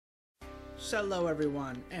Hello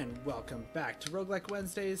everyone, and welcome back to Roguelike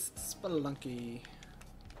Wednesday's Spelunky.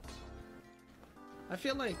 I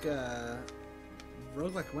feel like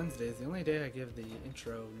Roguelike Wednesday is the only day I give the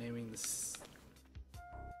intro naming the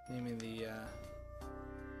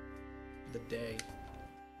day.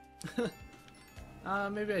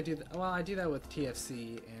 Maybe I do that. Well, I do that with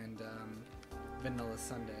TFC and Vanilla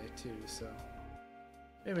Sunday too, so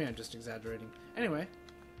maybe I'm just exaggerating. Anyway,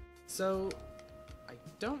 so I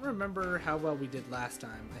don't remember how well we did last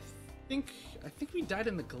time. I think we died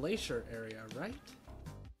in the glacier area, right?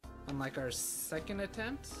 On like our second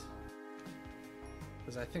attempt?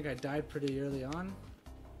 Because I think I died pretty early on.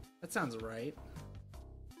 That sounds right.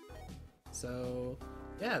 So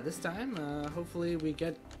yeah, this time hopefully we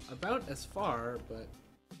get about as far, but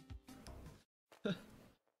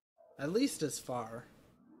at least as far.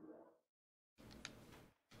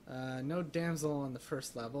 No damsel on the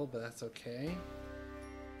first level, but that's okay.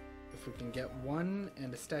 If we can get one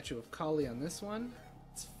and a statue of Kali on this one,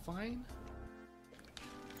 it's fine.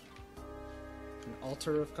 An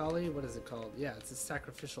altar of Kali? What is it called? Yeah, it's a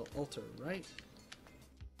sacrificial altar, right?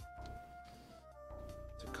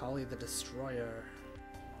 To Kali the Destroyer.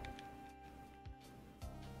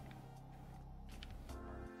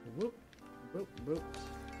 Whoop, whoop, whoop.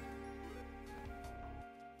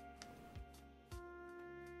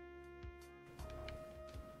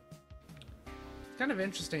 Kind of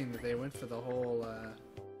interesting that they went for the whole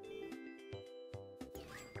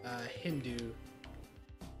Hindu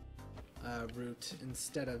route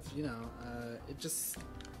instead of, you know, it just,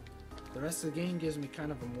 the rest of the game gives me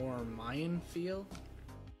kind of a more Mayan feel.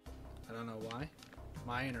 I don't know why.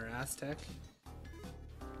 Mayan or Aztec.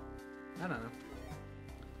 I don't know.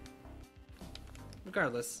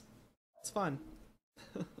 Regardless, it's fun.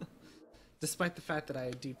 Despite the fact that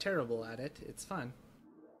I do terrible at it, it's fun.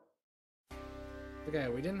 Okay,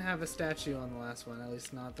 we didn't have a statue on the last one, at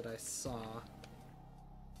least not that I saw.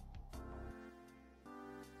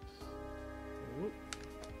 Whoop.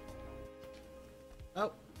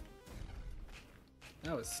 Oh!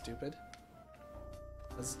 That was stupid.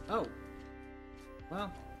 Oh!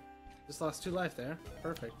 Well, just lost 2 life there.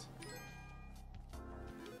 Perfect.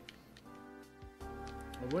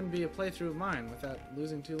 It wouldn't be a playthrough of mine without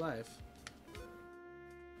losing 2 life.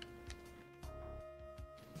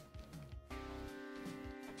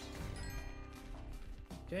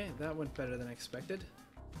 Okay, that went better than expected.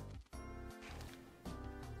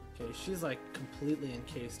 Okay, she's like completely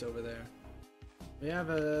encased over there. We have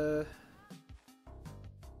a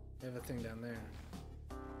thing down there.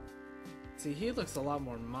 See, he looks a lot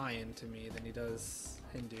more Mayan to me than he does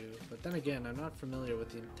Hindu, but then again, I'm not familiar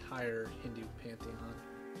with the entire Hindu pantheon.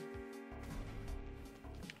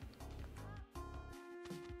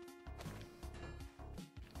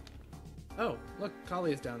 Oh, look,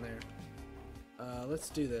 Kali is down there. Let's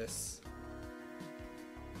do this.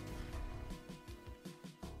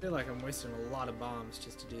 I feel like I'm wasting a lot of bombs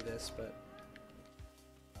just to do this, but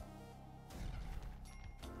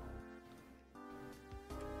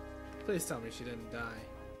please tell me she didn't die.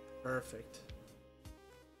 Perfect.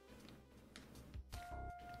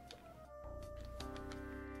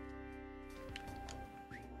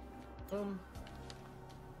 Boom.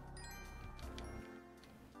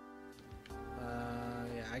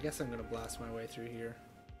 I guess I'm gonna blast my way through here.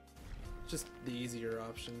 Just the easier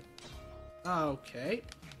option. Okay.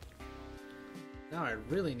 Now I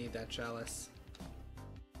really need that chalice.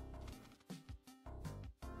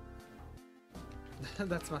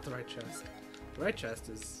 That's not the right chest. The right chest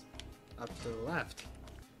is up to the left.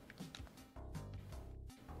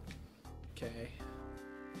 Okay.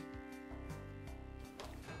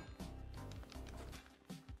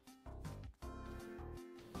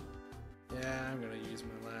 Yeah, I'm gonna use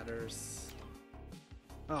my ladders.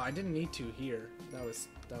 Oh, I didn't need to here. That was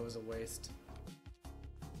a waste.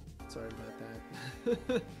 Sorry about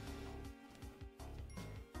that.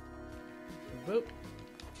 Boop.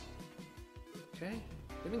 Okay,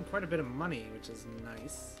 getting quite a bit of money, which is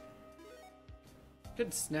nice.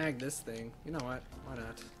 Could snag this thing. You know what? Why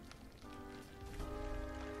not?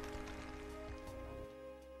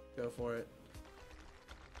 Go for it.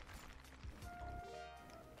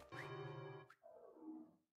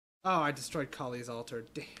 Oh, I destroyed Kali's altar.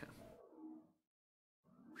 Damn.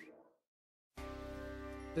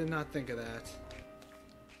 Did not think of that.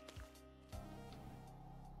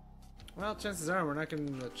 Well, chances are we're not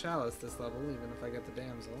getting the chalice this level, even if I get the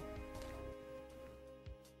damsel.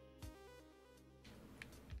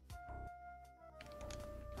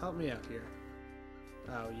 Help me out here.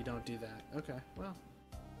 Oh, you don't do that. Okay, well,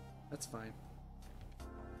 that's fine.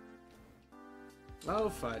 Oh,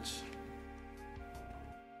 fudge.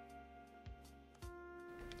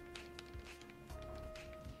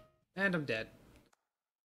 And I'm dead.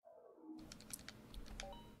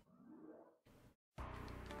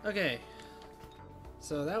 Okay.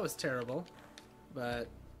 So that was terrible. But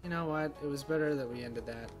you know what? It was better that we ended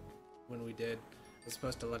that when we did, as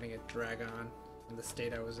opposed to letting it drag on in the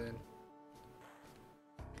state I was in.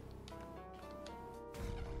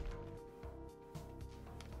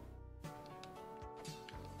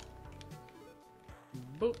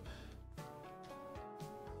 Boop.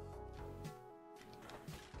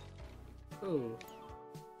 Ooh.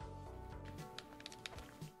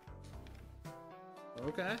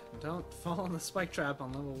 Okay, don't fall in the spike trap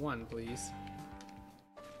on level 1, please.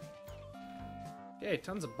 Okay,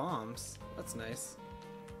 tons of bombs. That's nice.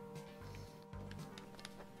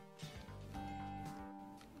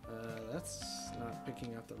 That's not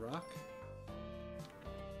picking up the rock.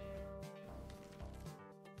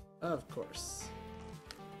 Of course.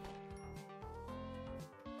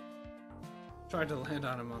 Tried to land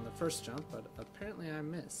on him on the first jump, but apparently I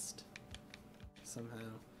missed. Somehow.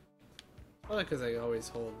 Probably because I always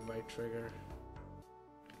hold right trigger.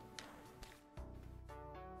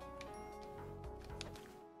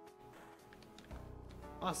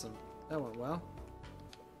 Awesome. That went well.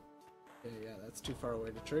 Okay, yeah, that's too far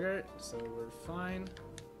away to trigger it, so we're fine.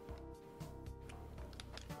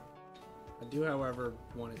 I do, however,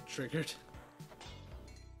 want it triggered.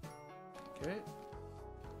 Okay.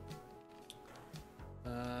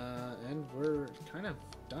 And we're kind of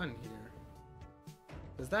done here.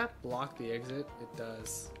 Does that block the exit? It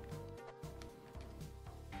does.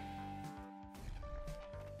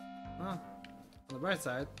 Huh. On the bright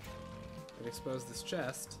side, it exposed this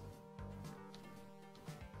chest.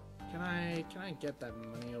 Can I get that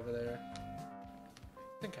money over there?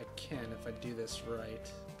 I think I can if I do this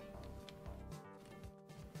right.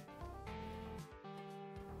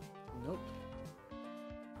 Nope.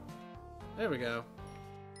 There we go.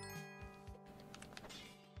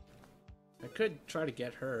 I could try to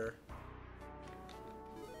get her.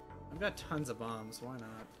 I've got tons of bombs, why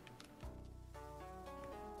not?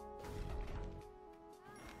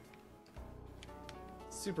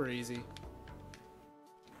 Super easy.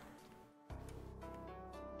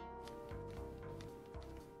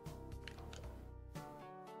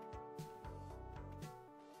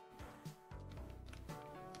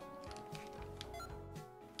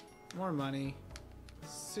 More money.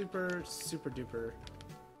 Super, super duper.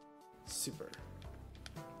 Super.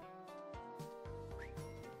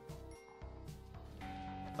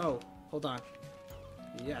 Oh, hold on.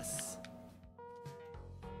 Yes.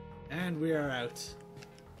 And we are out.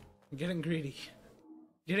 I'm getting greedy.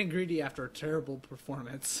 Getting greedy after a terrible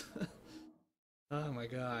performance. Oh my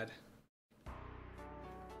god.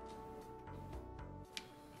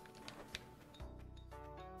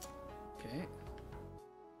 Okay.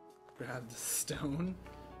 Grab the stone.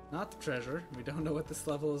 Not the treasure. We don't know what this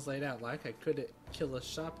level is laid out like. I could kill a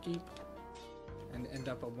shopkeep and end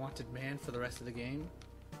up a wanted man for the rest of the game.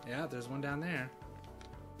 Yeah, there's one down there.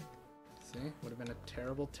 See? Would have been a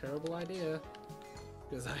terrible, terrible idea.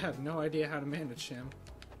 Because I have no idea how to manage him.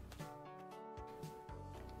 There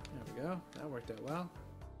we go. That worked out well.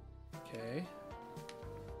 Okay.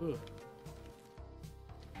 Ooh.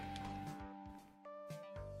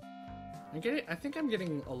 I think I'm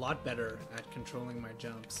getting a lot better at controlling my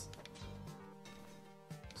jumps.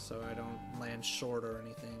 So I don't land short or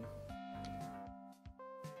anything.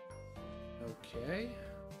 Okay.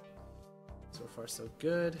 So far so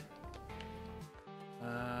good.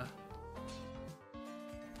 There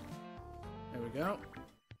we go.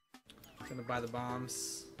 Gonna buy the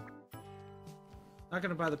bombs. Not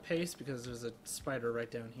gonna buy the paste because there's a spider right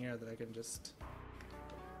down here that I can just...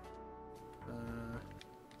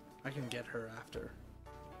 I can get her after.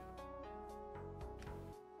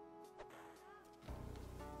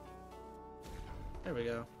 There we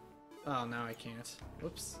go. Oh, now I can't.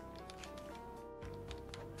 Whoops.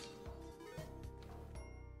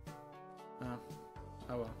 Oh.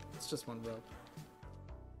 Oh well. It's just one rope.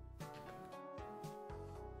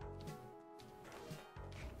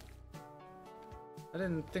 I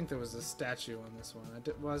didn't think there was a statue on this one. I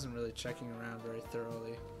wasn't really checking around very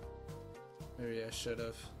thoroughly. Maybe I should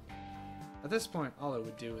have. At this point, all it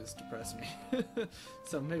would do is depress me.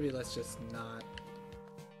 So maybe let's just not.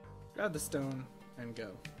 Grab the stone and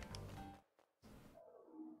go.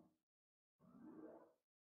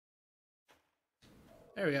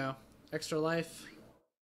 There we go. Extra life.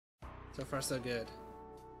 So far so good.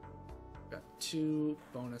 Got 2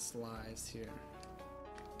 bonus lives here.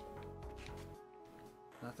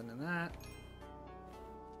 Nothing in that.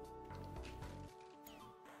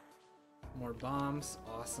 More bombs.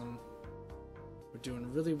 Awesome. We're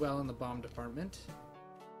doing really well in the bomb department.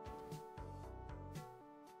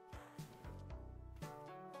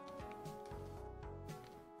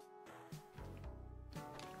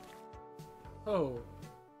 Oh,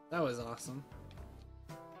 that was awesome.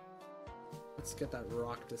 Let's get that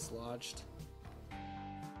rock dislodged.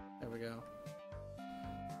 There we go.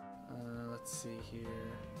 Let's see here.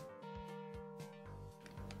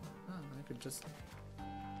 Oh, I could just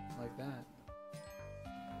like that.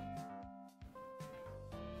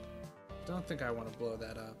 Don't think I want to blow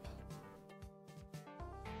that up.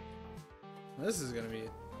 This is gonna be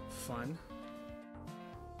fun.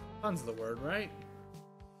 Fun's the word, right?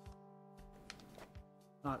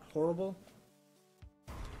 Not horrible.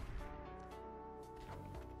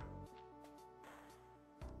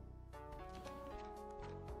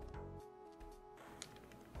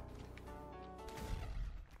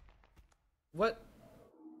 What?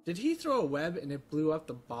 Did he throw a web and it blew up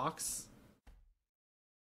the box?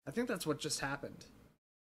 I think that's what just happened.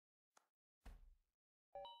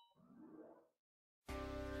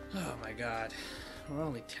 Oh my god. We're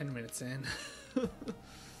only 10 minutes in.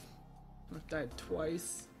 I've died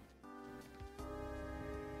twice.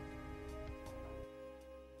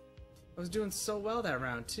 I was doing so well that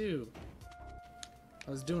round too.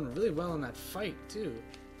 I was doing really well in that fight too.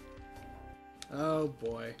 Oh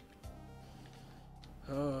boy.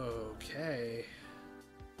 Okay.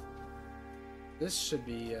 This should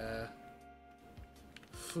be,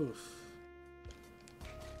 phew.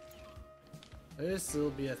 This will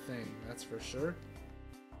be a thing, that's for sure.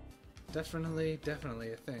 Definitely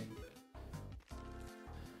a thing.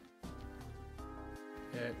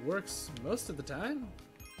 It works most of the time.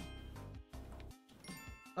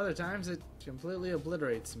 Other times it completely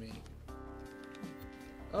obliterates me.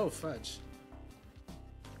 Oh, fudge.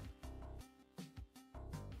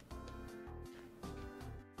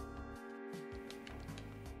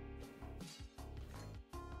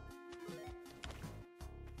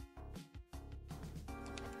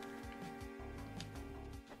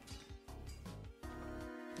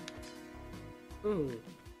 Ooh.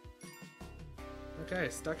 Okay,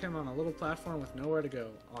 stuck him on a little platform with nowhere to go.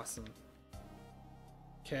 Awesome.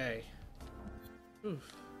 Okay.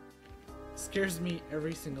 Oof. Scares me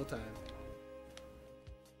every single time.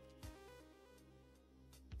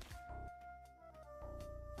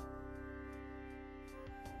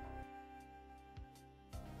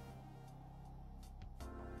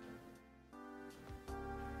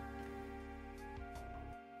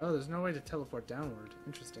 Oh, there's no way to teleport downward.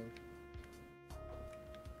 Interesting.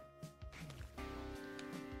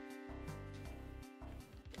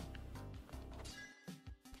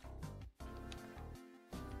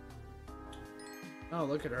 Oh,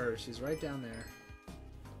 look at her. She's right down there.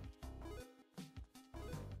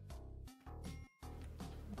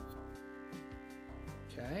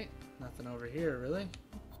 Okay, nothing over here, really.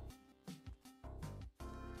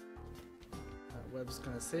 That web's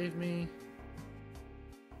gonna save me.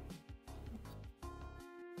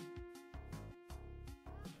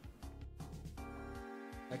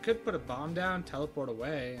 I could put a bomb down, teleport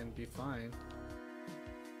away, and be fine.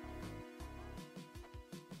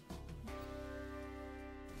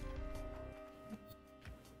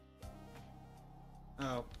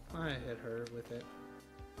 Oh, I hit her with it.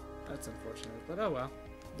 That's unfortunate, but oh well.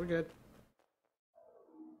 We're good.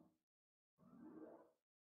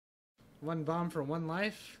 One bomb for one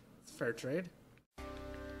life? It's fair trade.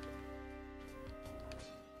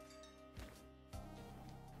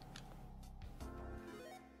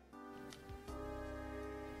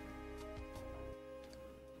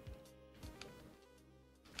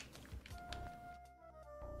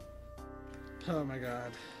 Oh my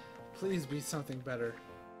god. Please be something better.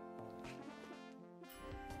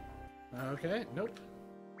 Okay, nope.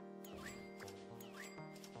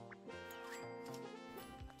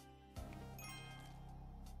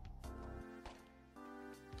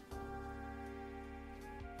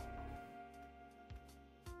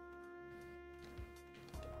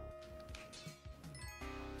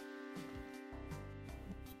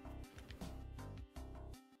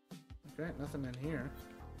 Okay, nothing in here.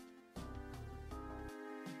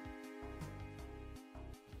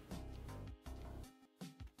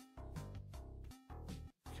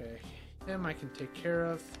 Okay, him I can take care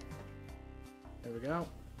of. There we go.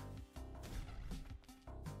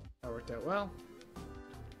 That worked out well.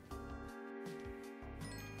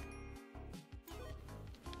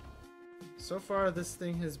 So far, this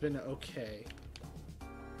thing has been okay.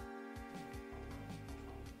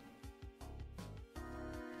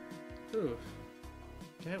 Ooh.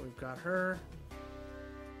 Okay, we've got her.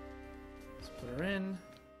 Let's put her in.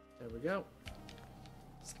 There we go.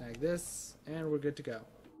 Snag this, and we're good to go.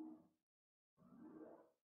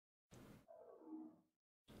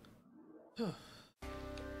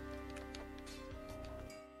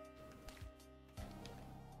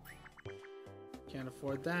 Can't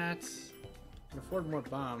afford that. Can afford more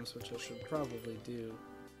bombs, which I should probably do.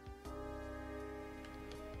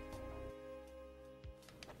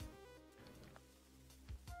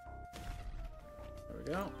 There we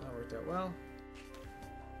go. That worked out well.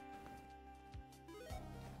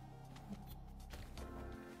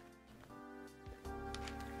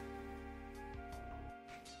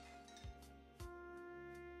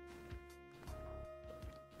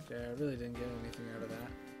 Okay, I really didn't get anything out of that.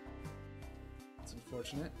 It's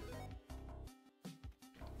unfortunate.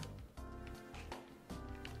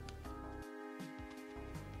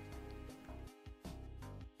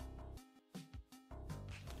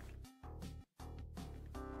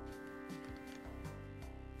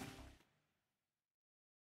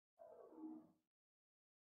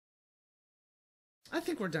 I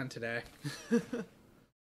think we're done today.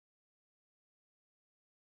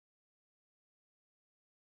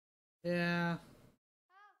 Yeah.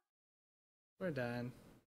 We're done.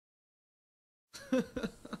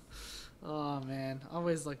 Oh man,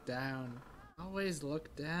 always look down. Always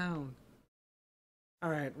look down.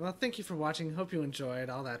 Alright, well thank you for watching. Hope you enjoyed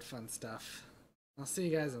all that fun stuff. I'll see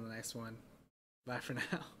you guys in the next one. Bye for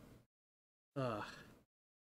now. Ugh.